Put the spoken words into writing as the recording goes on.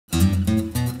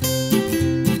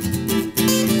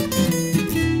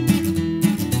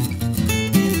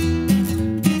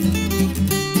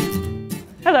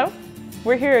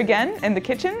We're here again in the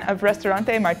kitchen of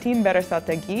Restaurante Martín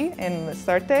Berasategui in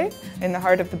Lasarte, in the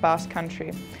heart of the Basque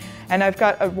Country. And I've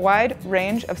got a wide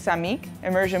range of Sammic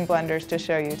immersion blenders to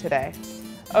show you today.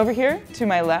 Over here, to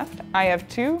my left, I have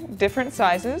two different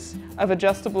sizes of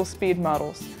adjustable speed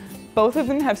models. Both of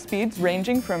them have speeds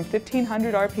ranging from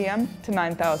 1500 RPM to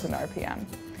 9000 RPM.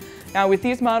 Now with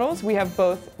these models, we have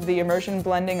both the immersion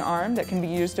blending arm that can be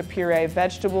used to puree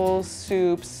vegetables,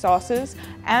 soups, sauces,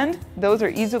 and those are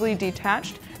easily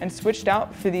detached and switched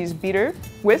out for these beater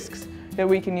whisks that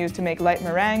we can use to make light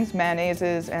meringues,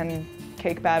 mayonnaises, and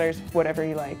cake batters, whatever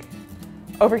you like.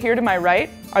 Over here to my right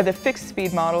are the fixed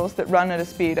speed models that run at a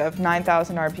speed of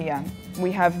 9000 RPM.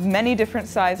 We have many different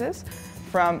sizes,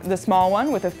 from the small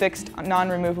one with a fixed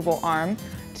non-removable arm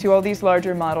to all these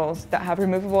larger models that have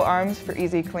removable arms for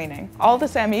easy cleaning. All the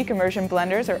Sammic immersion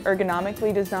blenders are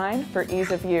ergonomically designed for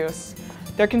ease of use.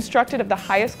 They're constructed of the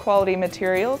highest quality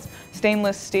materials,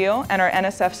 stainless steel, and are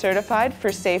NSF certified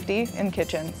for safety in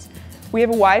kitchens. We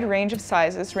have a wide range of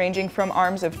sizes ranging from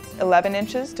arms of 11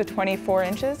 inches to 24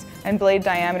 inches and blade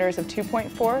diameters of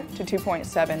 2.4 to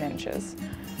 2.7 inches.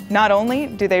 Not only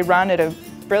do they run at a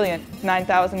brilliant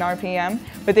 9000 RPM,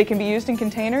 but they can be used in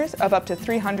containers of up to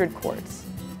 300 quarts.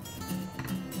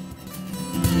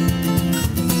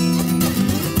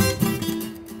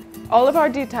 All of our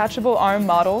detachable arm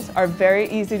models are very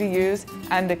easy to use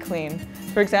and to clean.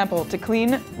 For example, to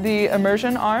clean the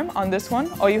immersion arm on this one,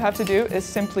 all you have to do is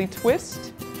simply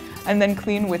twist and then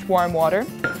clean with warm water.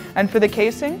 And for the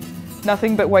casing,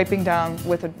 nothing but wiping down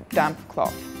with a damp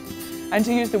cloth. And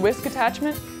to use the whisk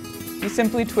attachment, you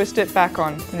simply twist it back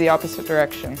on in the opposite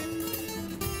direction.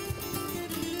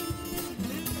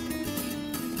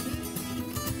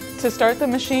 To start the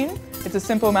machine, it's a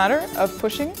simple matter of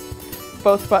pushing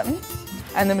both buttons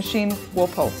and the machine will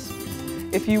pulse.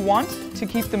 If you want to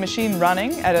keep the machine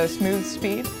running at a smooth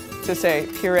speed, to say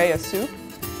puree a soup,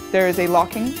 there is a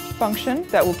locking function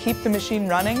that will keep the machine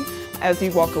running as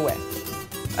you walk away.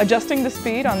 Adjusting the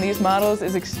speed on these models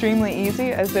is extremely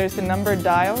easy as there's the numbered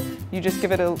dial. You just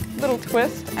give it a little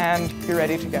twist and you're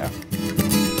ready to go.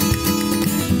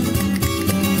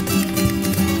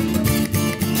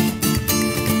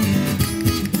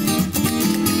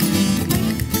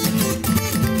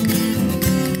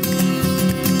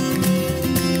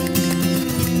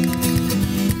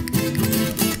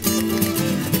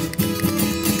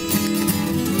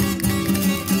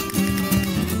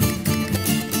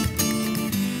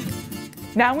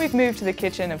 Now we've moved to the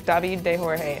kitchen of David de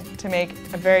Jorge to make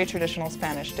a very traditional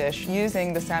Spanish dish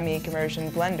using the Sammic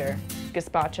immersion blender,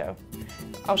 gazpacho.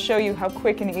 I'll show you how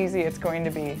quick and easy it's going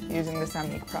to be using the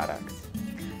Sammic products.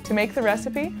 To make the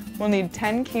recipe, we'll need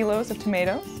 10 kilos of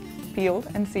tomatoes, peeled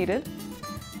and seeded,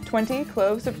 20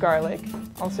 cloves of garlic,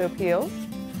 also peeled,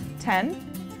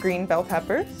 10 green bell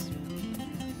peppers,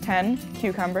 10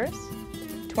 cucumbers,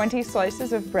 20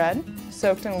 slices of bread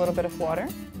soaked in a little bit of water,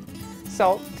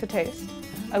 salt to taste,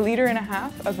 1.5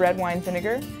 liters of red wine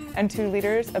vinegar, and 2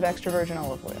 liters of extra virgin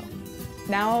olive oil.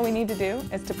 Now all we need to do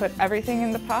is to put everything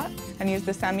in the pot and use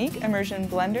the Sammic immersion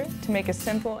blender to make a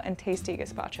simple and tasty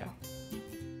gazpacho.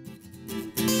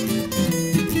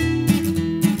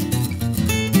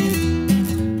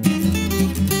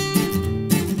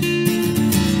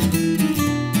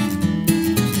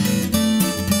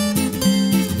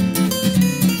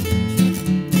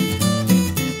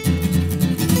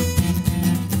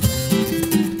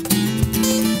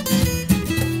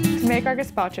 To make our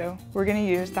gazpacho, we're going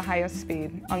to use the highest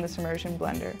speed on this immersion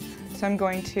blender. So I'm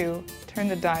going to turn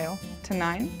the dial to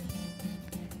 9,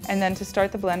 and then to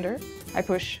start the blender, I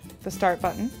push the start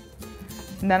button,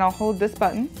 and then I'll hold this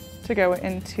button to go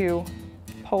into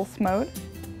pulse mode,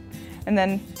 and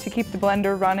then to keep the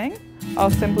blender running,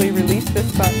 I'll simply release this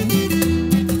button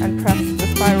and press the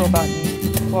spiral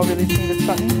button while releasing this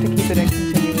button to keep it in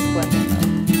continuous blending mode.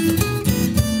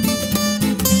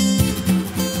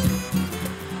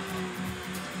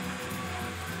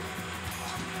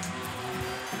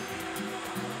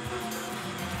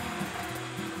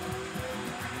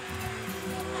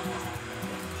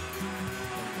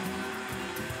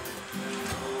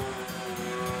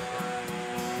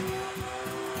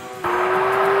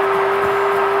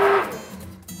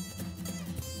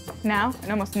 Now,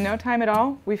 in almost no time at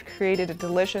all, we've created a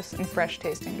delicious and fresh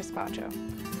tasting gazpacho.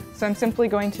 So I'm simply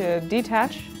going to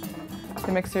detach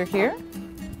the mixer here,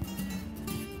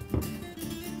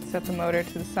 set the motor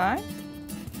to the side,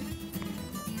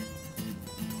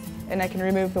 and I can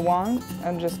remove the wand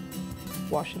and just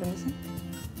wash it in the sink.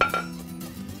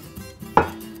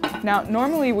 Now,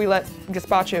 normally we let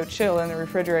gazpacho chill in the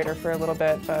refrigerator for a little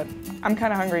bit, but I'm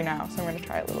kind of hungry now, so I'm going to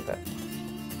try a little bit.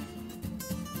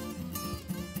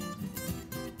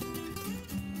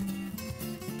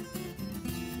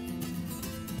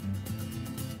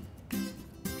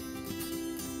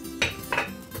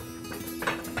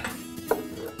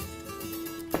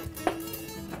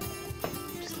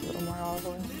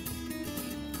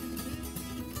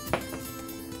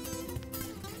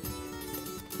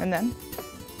 And then?